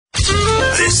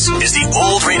This is the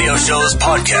Old Radio Show's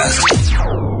podcast.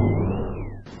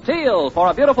 Teal for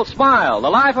a beautiful smile.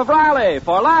 The Life of Riley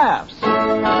for laughs.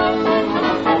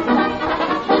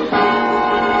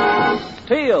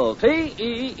 Teal,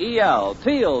 T-E-E-L.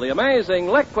 Teal, the amazing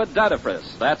liquid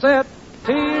dentifrice. That's it.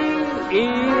 T-E-E-L.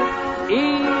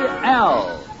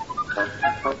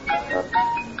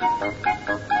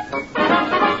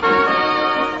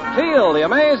 Teal, the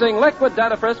amazing liquid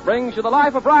dentifrice, brings you The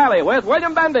Life of Riley with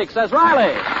William Bendix as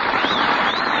Riley.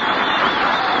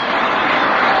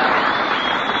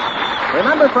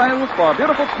 Remember, friends, for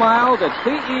beautiful smiles, it's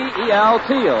T-E-E-L,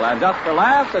 Teal. And just for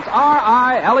laughs, it's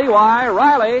R-I-L-E-Y,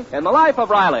 Riley, in The Life of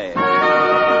Riley.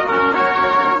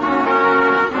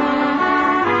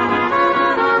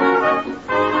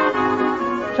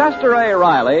 Chester A.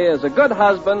 Riley is a good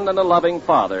husband and a loving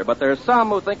father, but there's some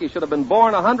who think he should have been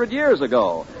born 100 years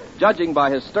ago, judging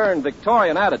by his stern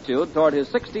Victorian attitude toward his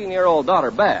 16-year-old daughter,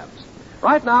 Babs.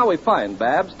 Right now, we find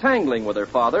Babs tangling with her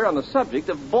father on the subject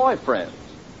of boyfriends.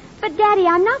 But, Daddy,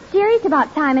 I'm not serious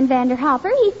about Simon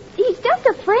Vanderhopper. He's just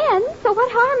a friend, so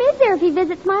what harm is there if he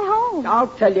visits my home? I'll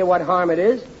tell you what harm it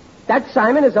is. That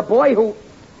Simon is a boy who...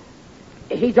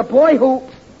 He's a boy who...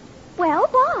 Well,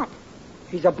 what?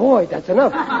 He's a boy, that's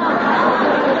enough.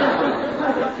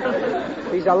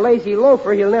 He's a lazy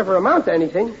loafer. He'll never amount to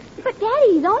anything. But,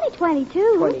 Daddy, he's only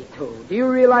 22. 22. Do you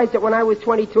realize that when I was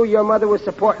 22, your mother was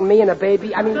supporting me and a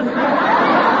baby? I mean,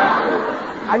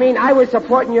 I was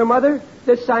supporting your mother.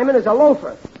 This Simon is a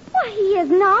loafer. Why, he is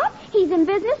not. He's in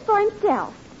business for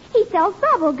himself. He sells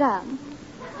bubble gum.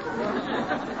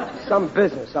 Some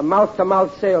business, a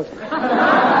mouth-to-mouth salesman.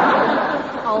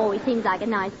 Oh, he seems like a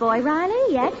nice boy, Riley.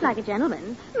 He acts like a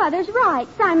gentleman. Mother's right.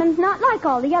 Simon's not like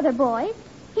all the other boys.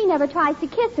 He never tries to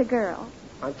kiss a girl.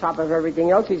 On top of everything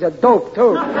else, he's a dope,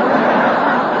 too.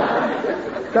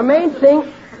 The main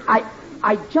thing,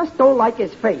 I just don't like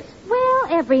his face. Well,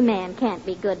 every man can't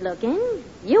be good looking.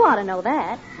 You ought to know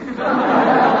that.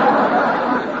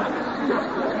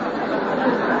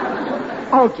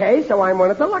 Okay, so I'm one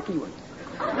of the lucky ones.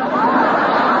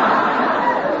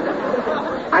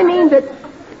 I mean, that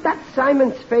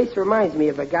Simon's face reminds me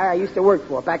of a guy I used to work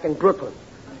for back in Brooklyn.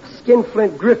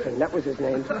 Skinflint Griffin, that was his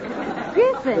name.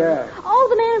 Griffin? Yeah. Oh,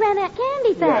 the man who ran that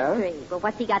candy factory. Yeah. Well,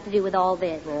 what's he got to do with all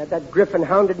this? That Griffin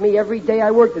hounded me every day I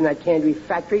worked in that candy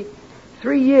factory.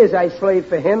 3 years I slaved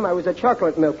for him. I was a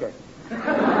chocolate milker. So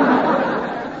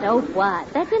what?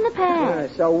 That's in the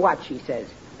past. So what, she says.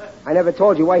 I never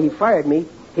told you why he fired me.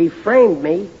 He framed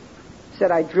me.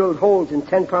 Said I drilled holes in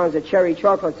 10 pounds of cherry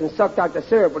chocolates and sucked out the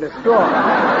syrup with a straw.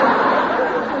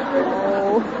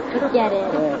 Oh, forget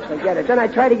it. Yeah, forget it. Then I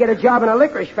tried to get a job in a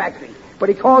licorice factory, but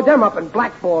he called them up and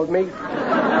blackballed me.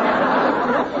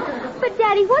 But,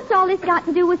 Daddy, what's all this got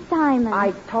to do with Simon?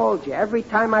 I told you. Every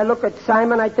time I look at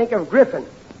Simon, I think of Griffin.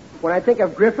 When I think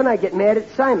of Griffin, I get mad at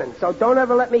Simon. So don't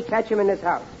ever let me catch him in this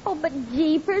house. Oh, but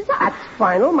jeepers. That's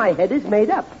final. My head is made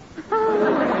up.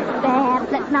 Oh,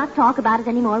 Babs, let's not talk about it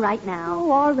anymore right now.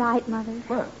 Oh, all right, Mother.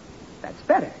 Well, that's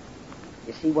better.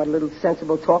 You see what a little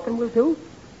sensible talking will do?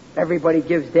 Everybody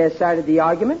gives their side of the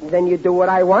argument, and then you do what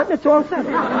I want, and it's all settled.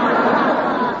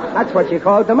 That's what you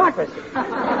call democracy.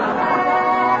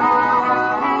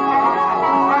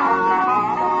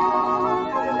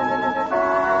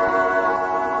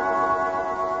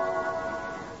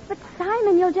 But,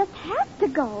 Simon, you'll just have to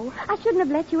go. I shouldn't have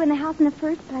let you in the house in the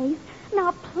first place.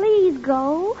 Now, please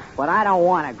go. But I don't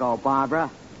want to go,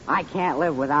 Barbara. I can't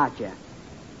live without you.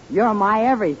 You're my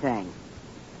everything.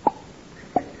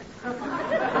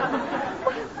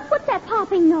 What's that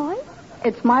popping noise?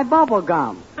 It's my bubble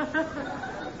gum.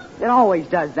 It always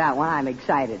does that when I'm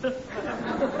excited.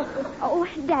 Oh,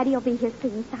 Daddy'll be here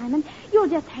soon, Simon. You'll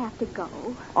just have to go.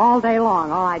 All day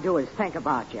long, all I do is think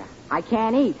about you. I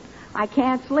can't eat. I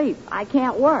can't sleep. I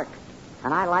can't work.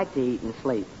 And I like to eat and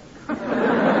sleep.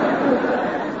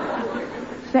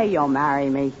 Say you'll marry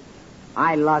me.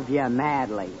 I love you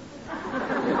madly.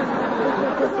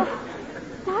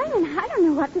 Simon, I don't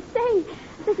know what to say.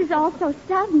 This is all so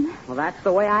sudden. Well, that's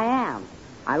the way I am.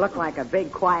 I look like a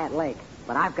big, quiet lake,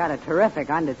 but I've got a terrific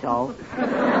undertow.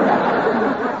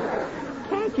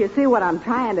 Can't you see what I'm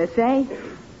trying to say?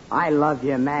 I love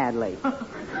you madly.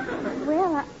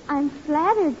 Well, I'm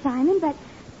flattered, Simon, but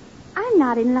I'm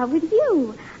not in love with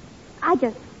you. I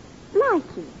just like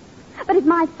you. But if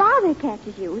my father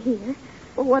catches you here...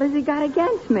 Well, what has he got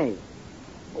against me?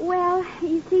 Well,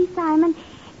 you see, Simon,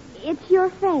 it's your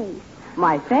face.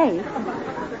 My face?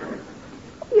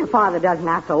 Your father doesn't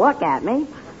have to look at me.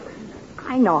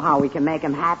 I know how we can make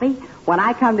him happy. When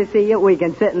I come to see you, we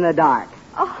can sit in the dark.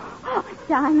 Oh,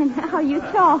 Simon, how you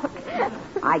talk.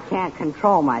 I can't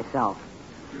control myself.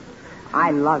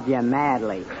 I love you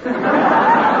madly.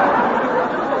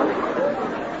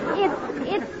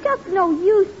 It's just no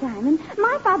use, Simon.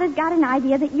 My father's got an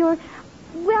idea that you're,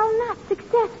 well, not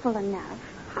successful enough.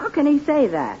 How can he say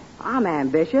that? I'm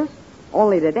ambitious.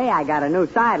 Only today I got a new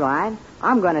sideline.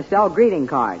 I'm going to sell greeting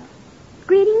cards.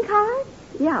 Greeting cards?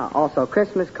 Yeah, also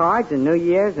Christmas cards and New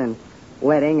Year's and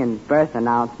wedding and birth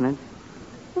announcements.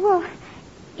 Well,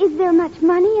 is there much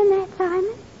money in that,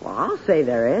 Simon? Well, I'll say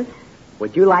there is.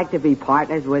 Would you like to be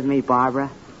partners with me, Barbara?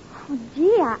 Oh,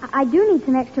 gee, I do need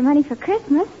some extra money for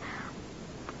Christmas.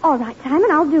 All right,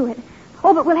 Simon, I'll do it.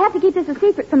 Oh, but we'll have to keep this a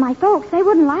secret from my folks. They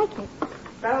wouldn't like it.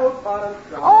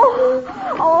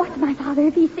 Oh, it's my father.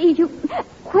 If he sees you,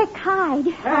 quick, hide.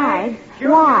 Hide?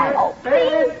 Why? Oh,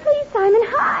 please, Simon,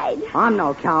 hide. I'm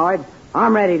no coward.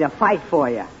 I'm ready to fight for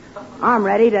you. I'm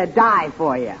ready to die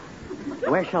for you.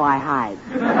 Where shall I hide?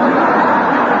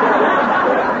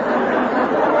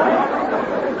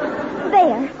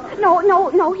 There.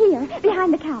 No, here,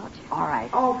 behind the couch. All right.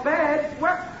 Oh, Babs,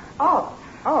 where? Oh,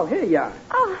 here you are.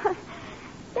 Oh,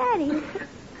 Daddy.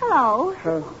 Hello.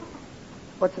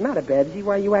 What's the matter, Babsy?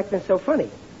 Why are you acting so funny?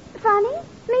 Funny?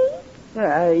 Me?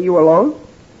 Are you alone?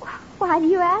 Why do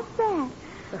you ask that?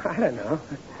 I don't know.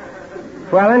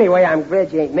 Well, anyway, I'm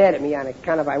glad you ain't mad at me on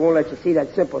account of I won't let you see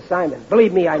that simple Simon.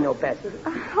 Believe me, I know best.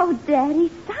 Oh,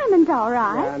 Daddy, Simon's all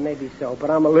right. Maybe so, but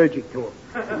I'm allergic to him.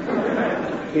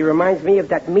 He reminds me of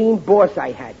that mean boss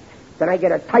I had. Then I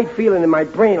get a tight feeling in my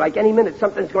brain like any minute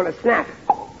something's going to snap.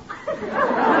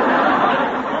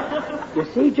 You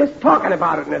see, just talking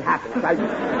about it and it happens.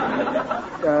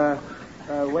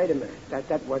 Wait a minute.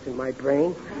 That wasn't my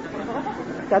brain.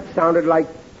 That sounded like...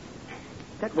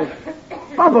 That was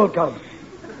bubble gum.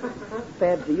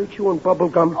 Babs, are you chewing bubble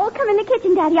gum? Oh, come in the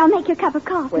kitchen, Daddy. I'll make you a cup of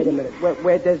coffee. Wait a minute.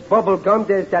 Where there's bubble gum,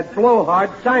 there's that blowhard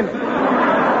Simon.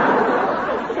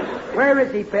 Where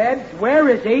is he, Babs? Where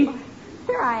is he?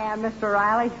 Here I am, Mr.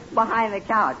 Riley, behind the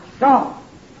couch. So,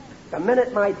 the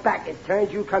minute my back is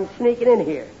turned, you come sneaking in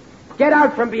here. Get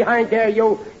out from behind there,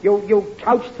 you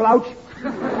couch slouch.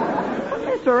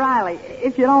 Mr. Riley,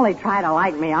 if you'd only try to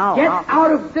like me, I'll... Get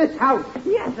out of this house.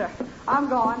 Yes, sir. I'm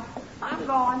going.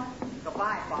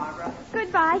 Goodbye, Barbara.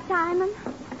 Goodbye, Simon.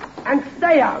 And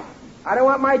stay out. I don't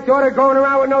want my daughter going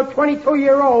around with no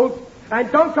 22-year-olds.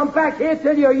 And don't come back here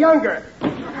till you're younger.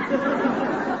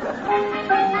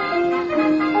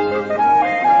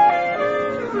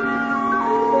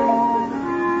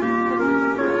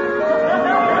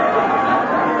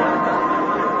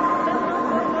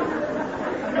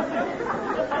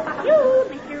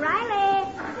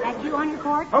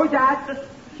 Who's that?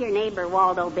 It's your neighbor,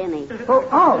 Waldo Binney.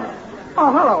 Oh,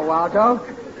 hello, Waldo.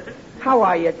 How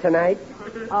are you tonight?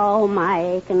 Oh, my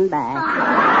aching back.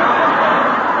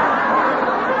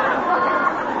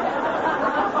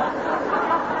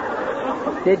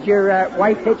 Did your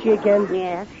wife hit you again?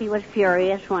 Yes, she was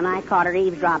furious when I caught her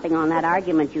eavesdropping on that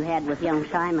argument you had with young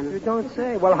Simon. You don't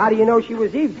say. Well, how do you know she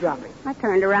was eavesdropping? I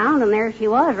turned around, and there she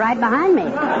was, right behind me.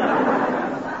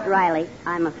 Riley,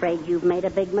 I'm afraid you've made a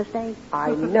big mistake.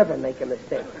 I never make a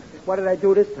mistake. What did I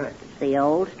do this time? It's the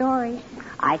old story.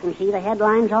 I can see the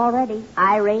headlines already.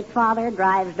 Irate father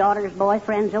drives daughter's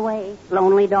boyfriends away.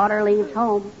 Lonely daughter leaves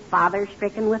home. Father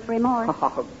stricken with remorse.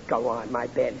 Oh, go on. My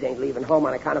Babs ain't leaving home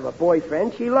on account of a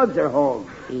boyfriend. She loves her home.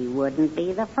 He wouldn't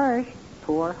be the first.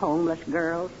 Poor homeless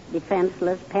girls,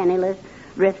 defenseless, penniless,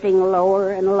 drifting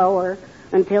lower and lower,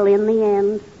 until in the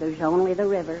end, there's only the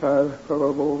river.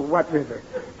 What river?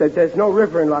 There's no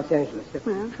river in Los Angeles.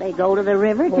 Well, they go to the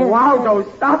river to... Waldo,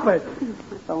 stop it.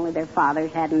 If only their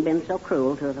fathers hadn't been so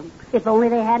cruel to them. If only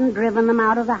they hadn't driven them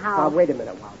out of the house. Wait a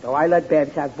minute, Waldo. I let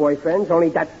Babs have boyfriends, only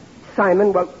that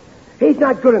Simon, well, he's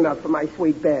not good enough for my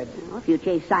sweet Babs. Well, if you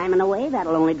chase Simon away,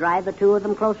 that'll only drive the two of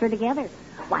them closer together.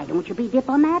 Why don't you be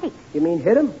diplomatic? You mean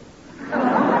hit him?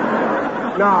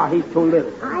 No, he's too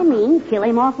little. I mean, kill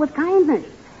him off with kindness.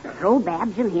 Throw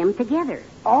Babs and him together.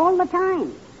 All the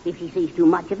time. If she sees too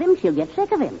much of him, she'll get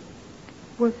sick of him.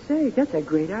 Well, say, that's a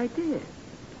great idea.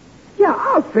 Yeah,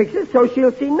 I'll fix it so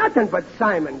she'll see nothing but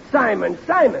Simon, Simon,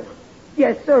 Simon.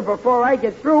 Yes, sir, before I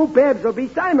get through, Babs will be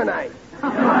Simonized.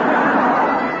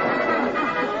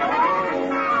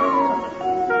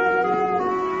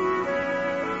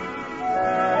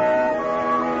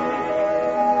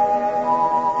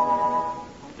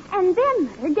 And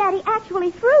then, Mother, Daddy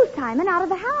actually threw Simon out of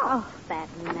the house. Oh, that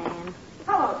man.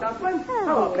 Hello, Dumpling.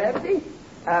 Hello, Babsy.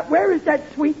 Where is that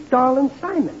sweet, darling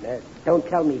Simon? Don't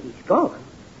tell me he's gone.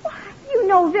 Why, you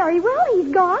know very well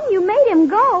he's gone. You made him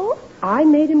go. I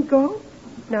made him go?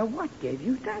 Now, what gave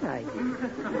you that idea?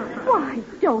 Why,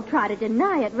 don't try to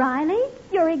deny it, Riley.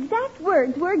 Your exact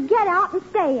words were, get out and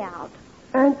stay out.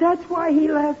 And that's why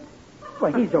he left?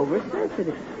 Well, he's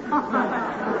oversensitive.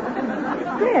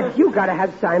 Dad, you gotta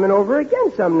have Simon over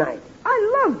again some night.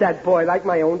 I love that boy like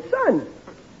my own son.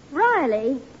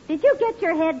 Riley, did you get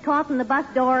your head caught in the bus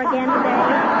door again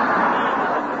today?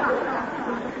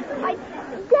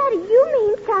 Daddy, you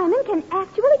mean Simon can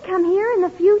actually come here in the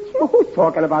future? Well, who's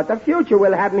talking about the future?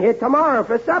 We'll have him here tomorrow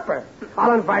for supper.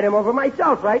 I'll invite him over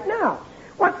myself right now.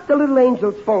 What's the little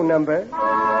angel's phone number?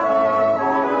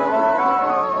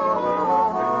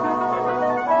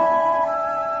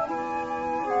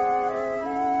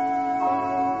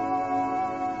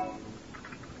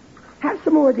 Have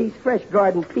some more of these fresh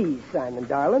garden peas, Simon,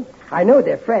 darling. I know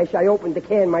they're fresh. I opened the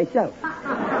can myself.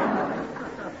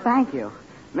 Thank you.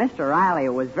 Mr. Riley,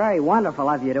 it was very wonderful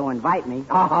of you to invite me.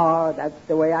 Oh, that's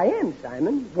the way I am,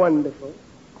 Simon. Wonderful.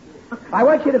 I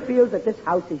want you to feel that this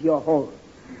house is your home.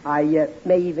 I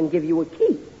may even give you a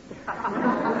key.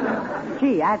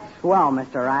 Gee, that's swell,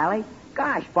 Mr. Riley.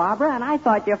 Gosh, Barbara, and I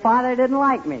thought your father didn't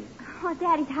like me. Oh,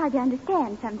 Daddy's hard to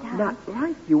understand sometimes. Not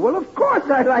like you? Well, of course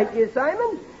I like you,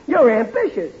 Simon. You're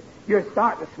ambitious. You're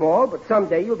starting small, but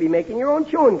someday you'll be making your own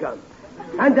chewing gum.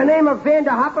 And the name of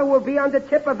Vanderhopper will be on the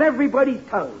tip of everybody's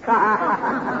tongue.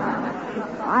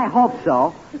 I hope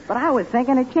so. But I was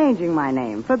thinking of changing my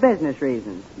name for business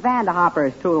reasons. Vanderhopper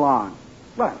is too long.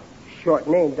 Well, short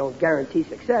name don't guarantee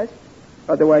success.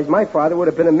 Otherwise, my father would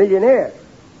have been a millionaire.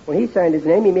 When he signed his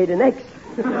name, he made an X.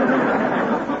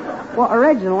 Well,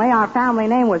 originally, our family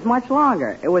name was much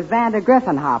longer. It was Vander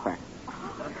Griffinhopper.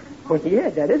 Well,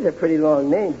 yeah, that is a pretty long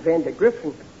name, Vander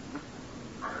Griffin.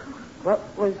 What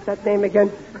was that name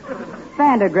again?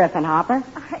 Vander Griffinhopper.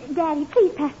 Daddy,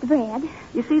 please pass the bread.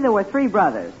 You see, there were 3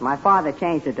 brothers. My father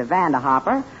changed it to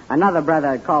Vanderhopper. Another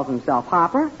brother calls himself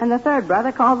Hopper. And the third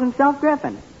brother calls himself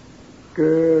Griffin.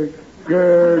 Griffin?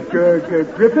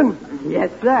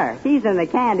 Yes, sir. He's in the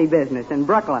candy business in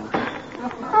Brooklyn.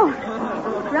 Oh,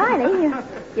 Riley,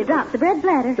 you dropped the bread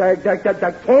platter.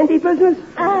 The candy business?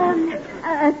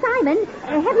 Simon,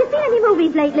 have you seen any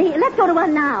movies lately? Let's go to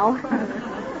one now.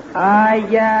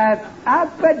 I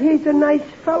bet he's a nice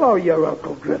fellow, your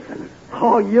Uncle Griffin.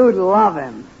 Oh, you'd love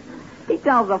him. He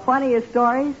tells the funniest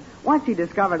stories. Once he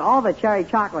discovered all the cherry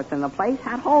chocolates in the place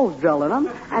had holes drilled in them,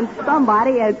 and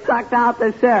somebody had sucked out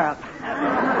the syrup.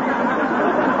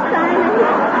 Simon,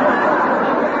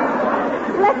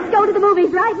 let's go to the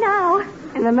movies right now.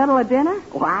 In the middle of dinner?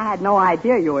 Well, I had no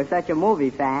idea you were such a movie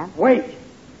fan. Wait.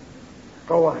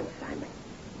 Go on, Simon.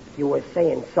 You were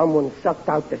saying someone sucked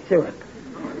out the syrup.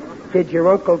 Did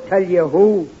your uncle tell you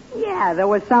who? Yeah, there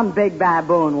was some big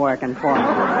baboon working for him.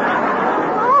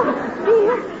 Oh,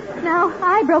 dear. Now,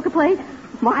 I broke a plate.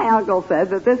 My uncle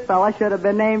said that this fella should have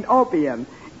been named Opium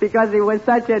because he was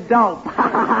such a dope.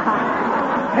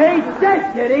 Hey,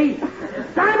 dead, did he?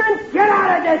 Simon, get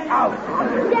out of this house!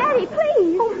 Daddy,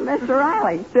 please. Oh, Mr.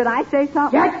 Riley, did I say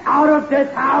something? Get out of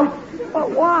this house!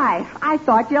 But why? I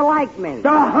thought you liked me. The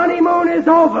honeymoon is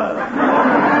over!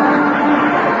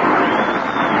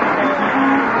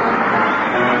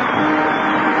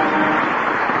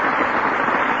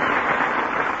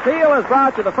 Teal has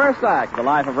brought you the first act of The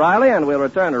Life of Riley, and we'll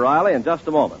return to Riley in just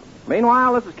a moment.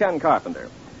 Meanwhile, this is Ken Carpenter.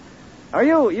 Are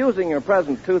you using your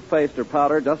present toothpaste or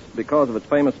powder just because of its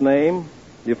famous name?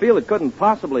 You feel it couldn't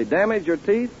possibly damage your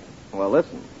teeth? Well,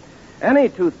 listen. Any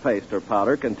toothpaste or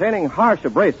powder containing harsh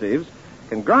abrasives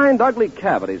can grind ugly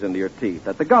cavities into your teeth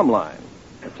at the gum line.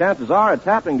 The chances are it's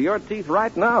happening to your teeth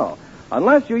right now,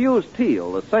 unless you use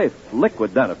Teal, the safe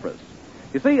liquid dentifrice.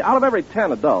 You see, out of every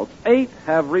 10 adults, 8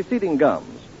 have receding gums.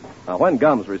 Now, when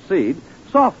gums recede,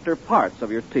 softer parts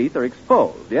of your teeth are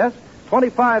exposed, yes?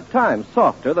 25 times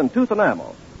softer than tooth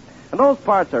enamel. And those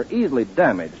parts are easily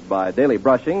damaged by daily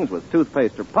brushings with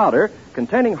toothpaste or powder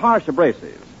containing harsh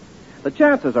abrasives. The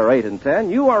chances are 8 in 10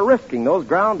 you are risking those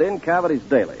ground-in cavities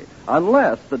daily,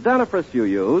 unless the dentifrice you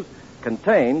use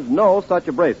contains no such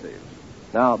abrasives.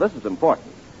 Now, this is important.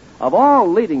 Of all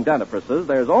leading dentifrices,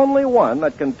 there's only one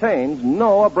that contains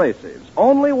no abrasives.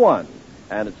 Only one.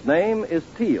 And its name is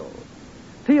Teal.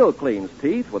 Teal cleans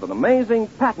teeth with an amazing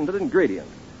patented ingredient,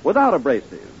 without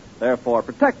abrasives. Therefore,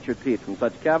 protect your teeth from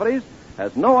such cavities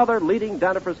as no other leading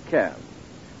dentifrice can.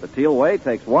 The Teal way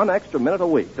takes 1 extra minute a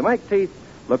week to make teeth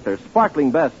look their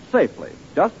sparkling best safely.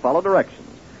 Just follow directions.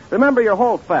 Remember, your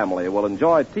whole family will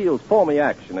enjoy Teal's foamy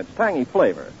action, its tangy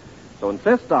flavor. So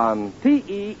insist on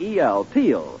T-E-E-L,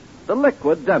 Teal, the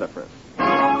liquid dentifrice.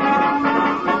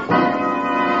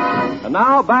 And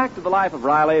now, back to The Life of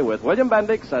Riley with William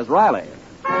Bendix as Riley.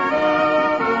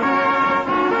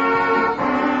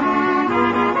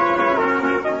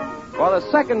 For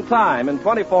the second time in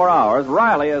 24 hours,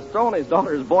 Riley has thrown his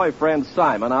daughter's boyfriend,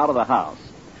 Simon, out of the house.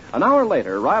 An hour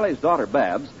later, Riley's daughter,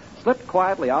 Babs, slipped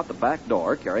quietly out the back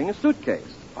door carrying a suitcase.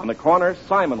 On the corner,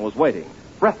 Simon was waiting,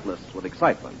 breathless with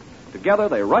excitement. Together,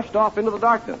 they rushed off into the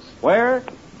darkness. Where?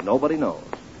 Nobody knows.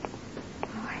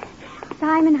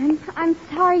 Simon, I'm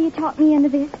sorry you talked me into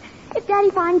this. If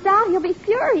Daddy finds out, he'll be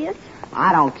furious.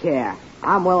 I don't care.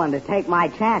 I'm willing to take my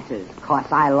chances,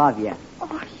 'cause I love you. Oh,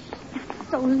 that's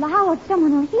so loud,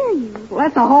 someone will hear you.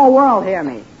 Let the whole world hear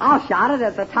me. I'll shout it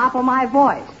at the top of my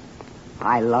voice.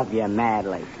 I love you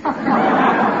madly. Well,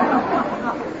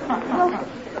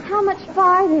 how much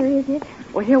farther is it?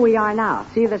 Well, here we are now.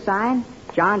 See the sign?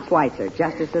 John Schweitzer,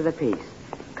 Justice of the Peace.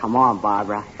 Come on,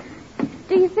 Barbara.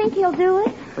 Do you think he'll do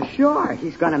it? For sure.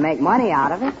 He's going to make money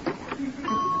out of it.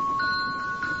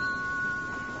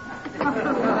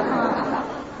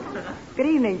 Good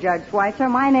evening, Judge Schweitzer.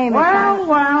 My name is...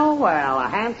 Well. A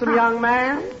handsome young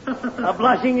man, a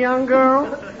blushing young girl,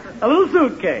 a little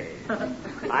suitcase.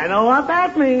 I know what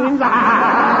that means.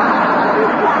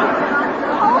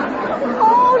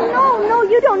 No,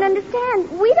 you don't understand.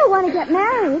 We don't want to get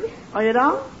married. Oh, you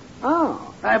don't? Oh.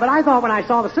 But I thought when I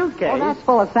saw the suitcase... Well, that's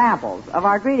full of samples of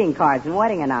our greeting cards and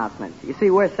wedding announcements. You see,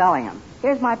 we're selling them.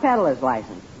 Here's my peddler's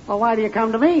license. Well, why do you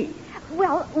come to me?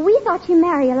 Well, we thought you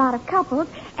marry a lot of couples,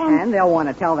 And they'll want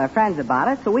to tell their friends about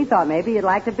it, so we thought maybe you'd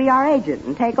like to be our agent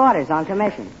and take orders on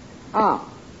commission. Oh,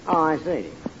 I see.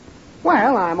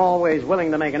 Well, I'm always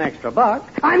willing to make an extra buck.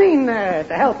 I mean, to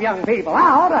help young people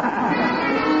out.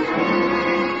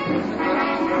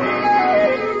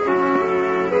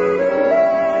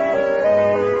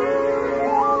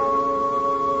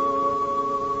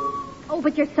 Oh,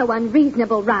 but you're so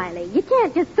unreasonable, Riley. You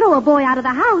can't just throw a boy out of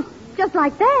the house just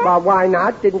like that. Well, why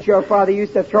not? Didn't your father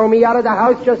used to throw me out of the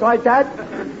house just like that?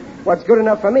 What's good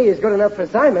enough for me is good enough for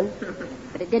Simon.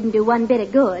 But it didn't do one bit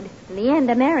of good. In the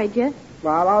end, I married you.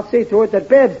 Well, I'll see to it that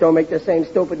Babs don't make the same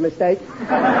stupid mistake.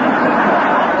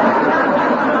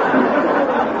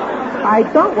 I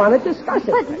don't want to discuss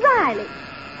it. But, Riley...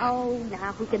 Oh,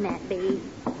 now, who can that be?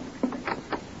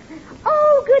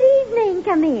 Oh, good evening.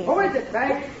 Come in. Who is it,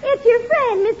 Meg? It's your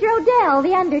friend, Mr. Odell,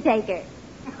 the undertaker.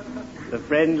 The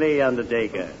friendly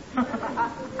undertaker.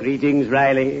 Greetings,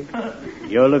 Riley.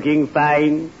 You're looking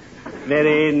fine.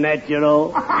 Very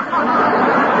natural.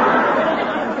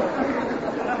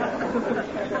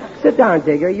 Sit down,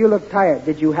 Digger. You look tired.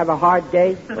 Did you have a hard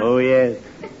day? Oh, yes.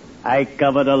 I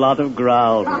covered a lot of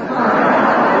ground.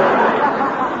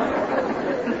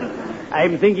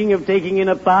 I'm thinking of taking in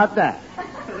a partner.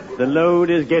 The load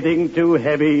is getting too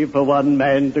heavy for one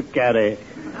man to carry.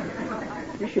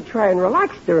 You should try and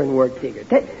relax during work, Digger.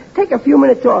 Take a few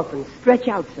minutes off and stretch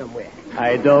out somewhere.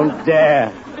 I don't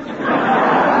dare.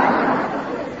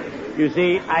 You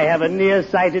see, I have a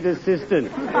nearsighted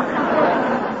assistant.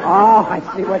 Oh, I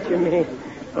see what you mean.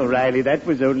 Oh, Riley, that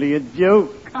was only a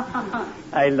joke.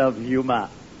 I love humor.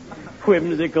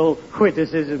 Whimsical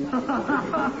witticism.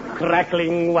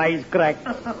 Crackling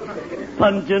wisecracks.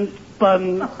 Pungent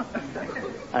puns.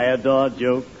 I adore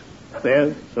jokes.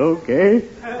 They're so gay.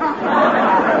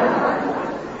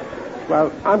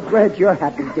 Well, I'm glad you're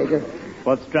happy, Digger.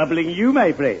 What's troubling you,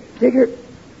 my friend? Digger,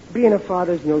 being a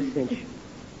father's no cinch.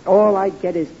 All I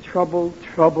get is trouble.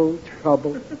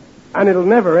 And it'll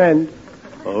never end.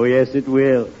 Oh, yes, it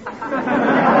will.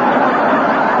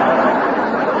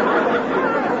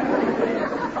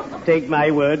 Take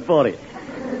my word for it.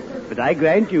 But I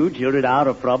grant you, children are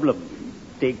a problem.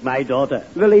 Take my daughter.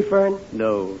 Lily Fern?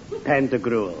 No,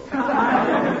 Pantagruel.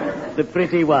 The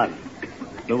pretty one.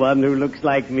 The one who looks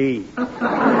like me.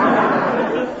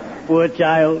 Poor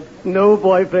child. No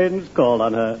boyfriends call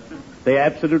on her. They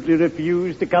absolutely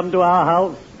refuse to come to our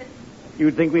house.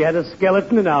 You'd think we had a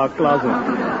skeleton in our closet.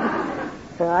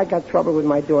 I got trouble with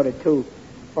my daughter, too.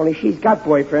 Only she's got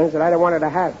boyfriends that I don't want her to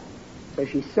have. So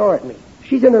she saw at me.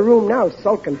 She's in the room now,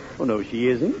 sulking. Oh, no, she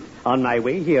isn't. On my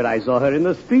way here, I saw her in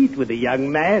the street with a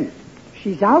young man.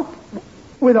 She's out?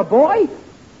 With a boy?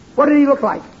 What did he look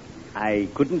like? I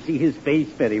couldn't see his face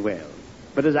very well.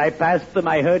 But as I passed them,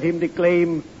 I heard him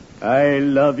declaim, "I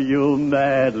love you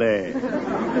madly,"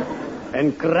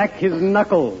 and crack his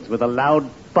knuckles with a loud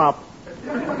pop.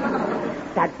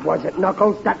 That wasn't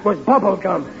knuckles. That was bubble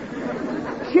gum.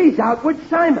 She's out with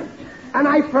Simon. And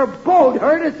I forbode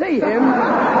her to see him.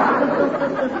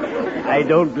 I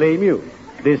don't blame you.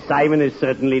 This Simon is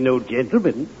certainly no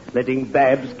gentleman, letting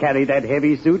Babs carry that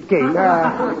heavy suitcase.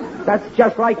 That's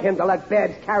just like him to let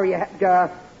Babs carry a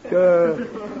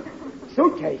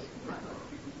suitcase.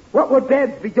 What would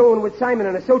Babs be doing with Simon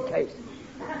in a suitcase?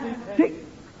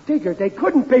 Digger, they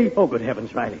couldn't be. Oh, good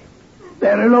heavens, Riley.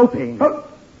 They're eloping.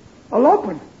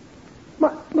 Eloping?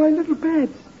 My little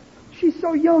Babs. She's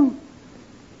so young.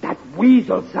 That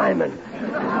weasel, Simon.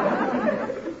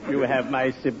 You have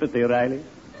my sympathy, Riley.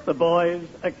 The boy's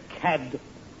a cad.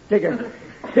 Digger,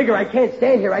 I can't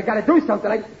stand here. I gotta do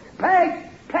something. Peg,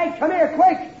 come here,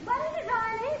 quick. What is it,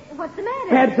 Riley? What's the matter?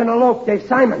 Babs and elope. They've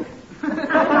Simon.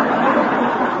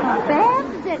 Babs?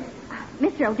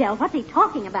 Mr. Odell, what's he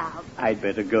talking about? I'd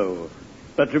better go.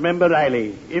 But remember,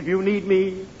 Riley, if you need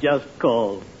me, just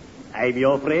call. I'm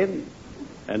your friend,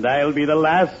 and I'll be the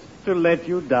last to let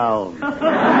you down.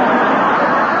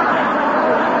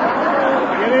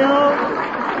 Cheerio.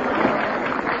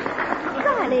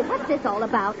 Riley, what's this all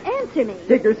about? Answer me.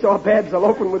 Digger saw Babs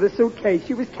eloping with a suitcase.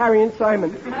 She was carrying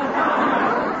Simon.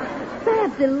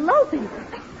 Babs eloping?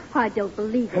 I don't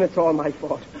believe it. And it's all my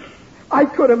fault. I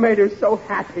could have made her so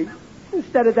happy.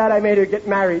 Instead of that, I made her get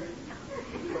married.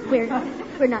 We're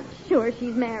not sure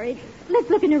she's married. Let's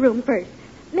look in her room first.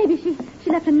 Maybe she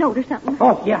left a note or something.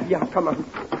 Oh, yeah, come on.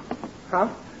 Huh?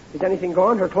 Is anything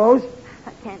gone? Her clothes?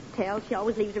 I can't tell. She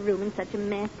always leaves her room in such a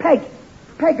mess. Peg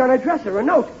on her dresser, a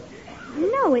note.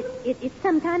 No, it's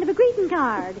some kind of a greeting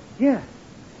card. Yeah,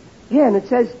 and it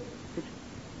says...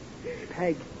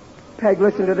 Peg,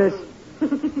 listen to this.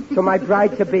 To my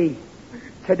bride-to-be.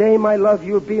 Today, my love,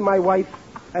 you'll be my wife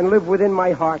and live within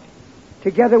my heart.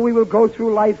 Together we will go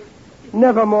through life,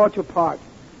 never more to part.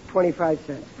 25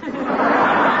 cents.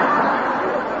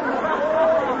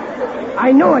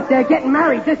 I know it. They're getting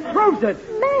married. This proves it.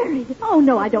 Married? Oh,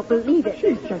 no, I don't believe it.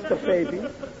 She's just a baby.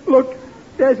 Look,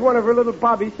 there's one of her little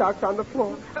bobby socks on the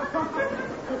floor.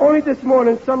 Only this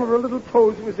morning, some of her little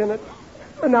toes was in it.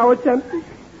 And now it's empty.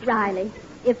 Riley,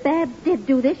 if Babs did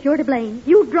do this, you're to blame.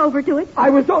 You drove her to it. I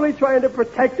was only trying to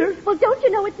protect her. Well, don't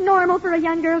you know it's normal for a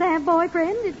young girl to have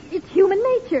boyfriends? It's human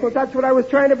nature. Well, that's what I was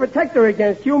trying to protect her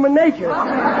against, human nature.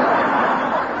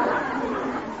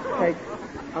 Hey,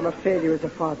 I'm a failure as a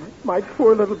father. My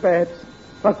poor little Babs.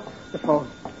 Oh, the phone.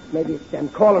 Maybe it's them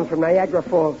calling from Niagara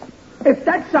Falls. If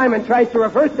that Simon tries to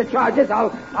reverse the charges, I'll...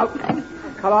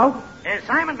 Hello? Is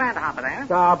Simon Vanderhopper there?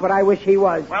 No, but I wish he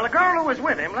was. Well, the girl who was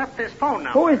with him left this phone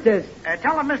number. Who is this?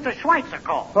 Tell him Mr. Schweitzer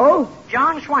called. Who?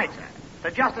 John Schweitzer,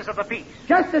 the Justice of the Peace.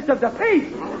 Justice of the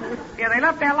Peace? Yeah, they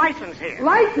left their license here.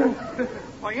 License?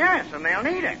 Well, yes, and they'll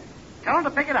need it. Tell them to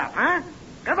pick it up, huh?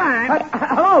 Goodbye.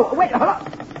 Hello? Wait, hello?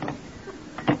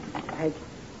 Hank,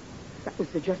 that was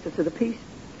the Justice of the Peace.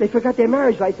 They forgot their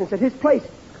marriage license at his place.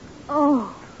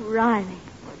 Oh, Riley.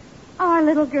 Our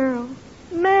little girl.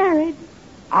 Married.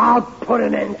 I'll put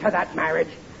an end to that marriage.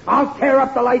 I'll tear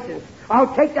up the license.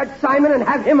 I'll take that Simon and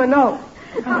have him a no.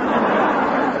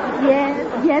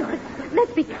 Yes, but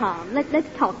let's be calm. Let's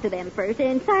talk to them first,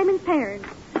 and Simon's parents.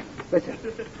 Listen,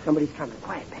 somebody's coming.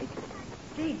 Quiet, Peg.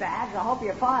 Gee, Babs, I hope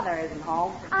your father isn't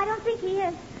home. I don't think he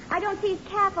is. I don't see his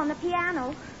cap on the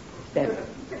piano. Steph,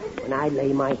 when I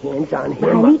lay my hands on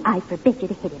him... Riley, I forbid you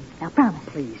to hit him. Now, promise.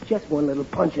 Please, just one little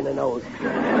punch in the nose.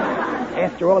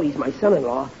 After all, he's my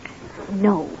son-in-law.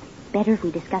 No. Better if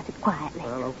we discuss it quietly.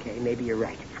 Well, okay, maybe you're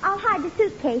right. I'll hide the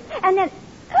suitcase, and then...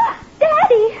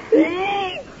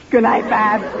 Daddy! Good night,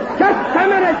 Babs. Just a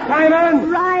minute, Simon!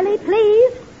 Riley,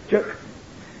 please.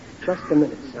 Just a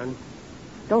minute, son.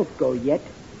 Don't go yet.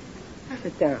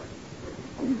 Sit down.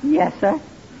 Yes, sir.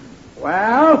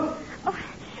 Well? Oh,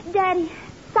 Daddy,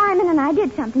 Simon and I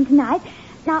did something tonight.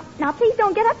 Now, please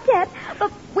don't get upset,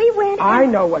 but we went... I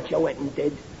know what you went and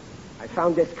did. I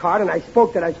found this card, and I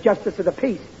spoke to that Justice of the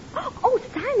Peace. Oh,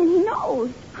 Simon, he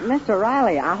knows. Mr.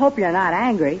 Riley, I hope you're not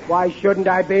angry. Why shouldn't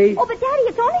I be? Oh, but Daddy,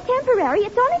 it's only temporary.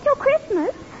 It's only till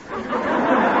Christmas.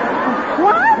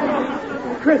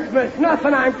 What? Christmas,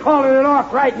 nothing. I'm calling it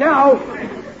off right now.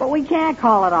 But we can't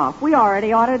call it off. We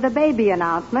already ordered the baby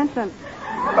announcements and...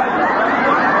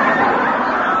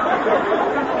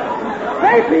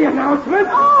 Baby announcement?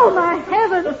 Oh, my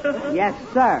heavens. Yes,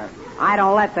 sir. I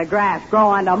don't let the grass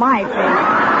grow under my feet.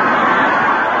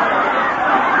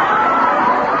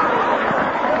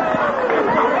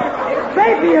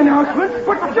 Baby announcements?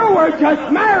 But you were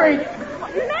just married.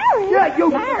 Married? Yeah, you...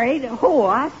 Married? Who,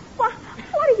 us?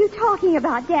 What are you talking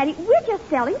about, Daddy? We're just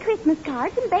selling Christmas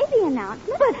cards and baby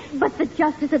announcements. But the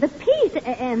Justice of the Peace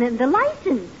and the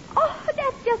license. Oh,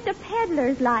 that's just a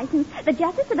peddler's license. The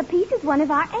Justice of the Peace is one of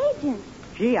our agents.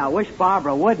 Gee, I wish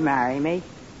Barbara would marry me.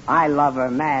 I love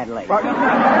her madly.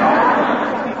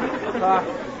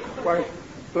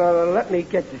 Let me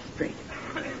get this straight.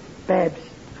 Babs,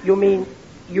 you mean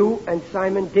you and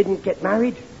Simon didn't get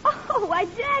married? Oh, why,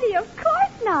 Daddy, of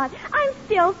course not. I'm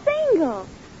still single.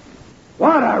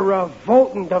 What a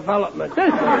revolting development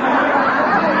this is.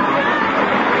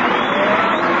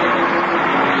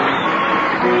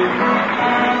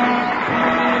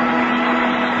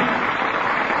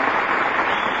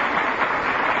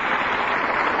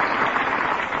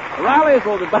 Riley's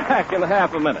will be back in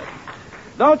half a minute.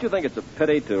 Don't you think it's a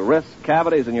pity to risk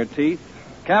cavities in your teeth?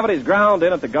 Cavities ground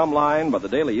in at the gum line by the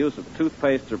daily use of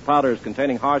toothpastes or powders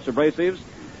containing harsh abrasives?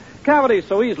 Cavities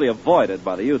so easily avoided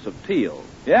by the use of Teal.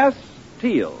 Yes,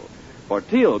 Teal. For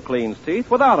Teal cleans teeth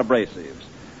without abrasives,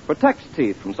 protects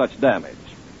teeth from such damage.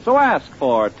 So ask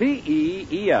for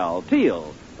T-E-E-L,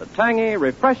 Teal, the tangy,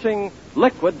 refreshing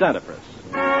liquid dentifrice.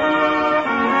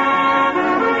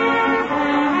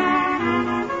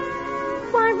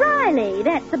 Why, Riley,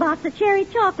 that's the box of cherry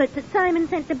chocolates that Simon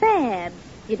sent to Babs.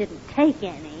 You didn't take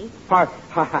any.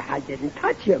 I didn't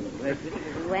touch him.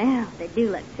 Well, they do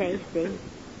look tasty.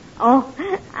 Oh,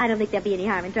 I don't think there'll be any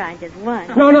harm in trying just one.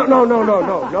 No,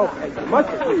 Peggy.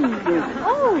 Mustard.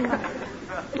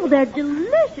 Oh, they're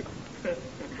delicious.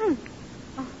 Oh,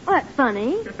 that's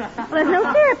funny. Well, there's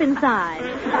no syrup inside.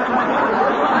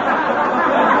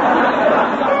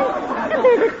 And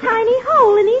there's a tiny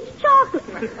hole in each chocolate.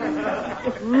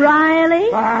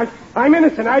 Riley? I'm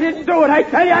innocent. I didn't do it. I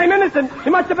tell you, I'm innocent. She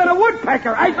must have been a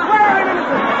woodpecker. I swear I'm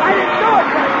innocent. I didn't do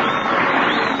it.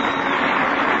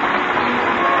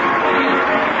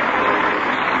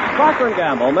 Procter &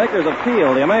 Gamble, makers of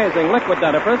Teal, the amazing liquid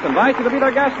dentifrice, invite you to be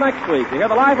their guest next week to hear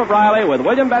The Life of Riley with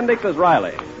William Bendix as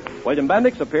Riley. William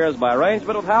Bendix appears by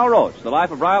arrangement with Hal Roach. The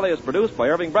Life of Riley is produced by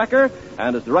Irving Brecker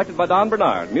and is directed by Don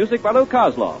Bernard. Music by Lou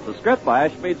Kozloff. The script by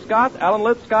Ashmead Scott, Alan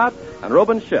Litt Scott, and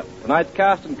Reuben Shipp. Tonight's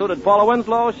cast included Paula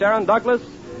Winslow, Sharon Douglas,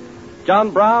 John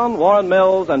Brown, Warren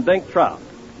Mills, and Dink Trout.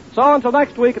 So until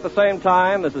next week at the same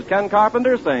time, this is Ken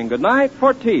Carpenter saying goodnight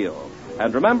for Teal.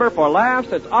 And remember, for laughs,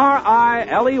 it's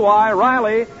R-I-L-E-Y,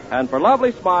 Riley. And for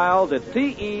lovely smiles, it's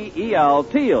T-E-E-L,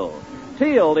 Teal.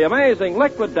 Teal, the amazing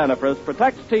liquid dentifrice,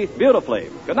 protects teeth beautifully.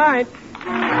 Good night.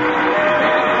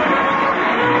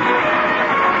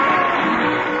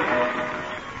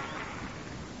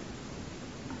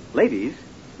 Ladies,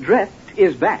 Dreft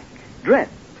is back. Dreft,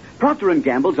 Procter &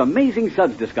 Gamble's amazing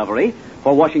suds discovery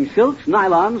for washing silks,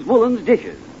 nylons, woolens,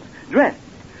 dishes. Dreft,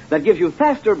 that gives you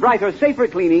faster, brighter, safer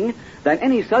cleaning than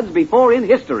any suds before in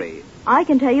history. I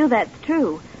can tell you that's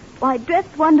true. Why,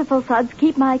 Drift's wonderful suds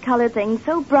keep my colored things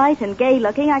so bright and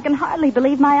gay-looking I can hardly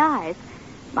believe my eyes.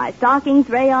 My stockings,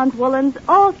 rayons, woolens,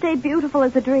 all stay beautiful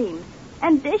as a dream.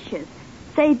 And dishes.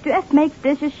 Say, Drift makes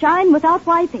dishes shine without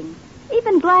wiping.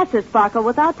 Even glasses sparkle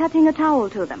without touching a towel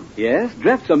to them. Yes,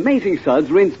 Drift's amazing suds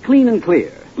rinse clean and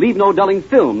clear. Leave no dulling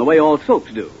film the way all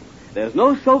soaps do. There's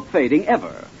no soap fading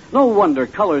ever. No wonder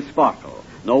colors sparkle.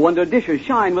 No wonder dishes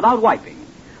shine without wiping.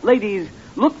 Ladies,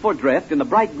 look for Dreft in the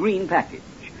bright green package.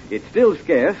 It's still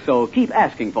scarce, so keep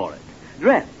asking for it.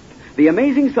 Dreft, the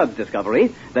amazing suds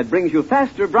discovery that brings you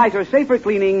faster, brighter, safer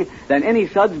cleaning than any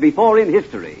suds before in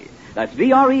history. That's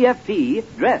D-R-E-F-T,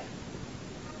 Dreft.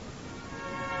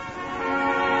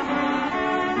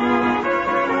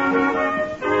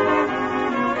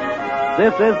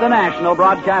 This is the National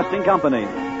Broadcasting Company.